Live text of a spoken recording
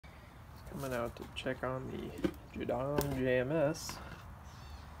coming out to check on the JADAM JMS.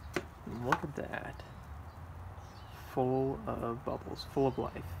 And look at that. Full of bubbles, full of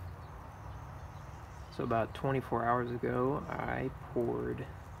life. So about 24 hours ago, I poured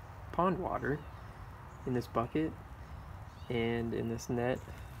pond water in this bucket, and in this net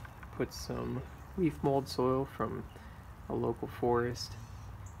put some leaf mold soil from a local forest,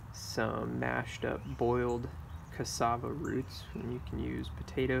 some mashed up boiled cassava roots, and you can use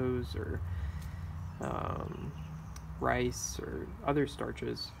potatoes or rice or other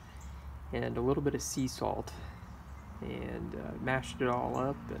starches, and a little bit of sea salt, and mashed it all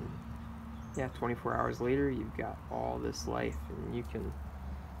up. And yeah, 24 hours later you've got all this life, and you can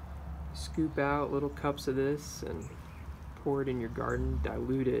scoop out little cups of this and pour it in your garden.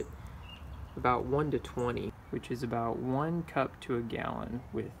 Dilute it about 1 to 20, which is about 1 cup to a gallon,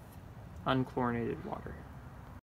 with unchlorinated water.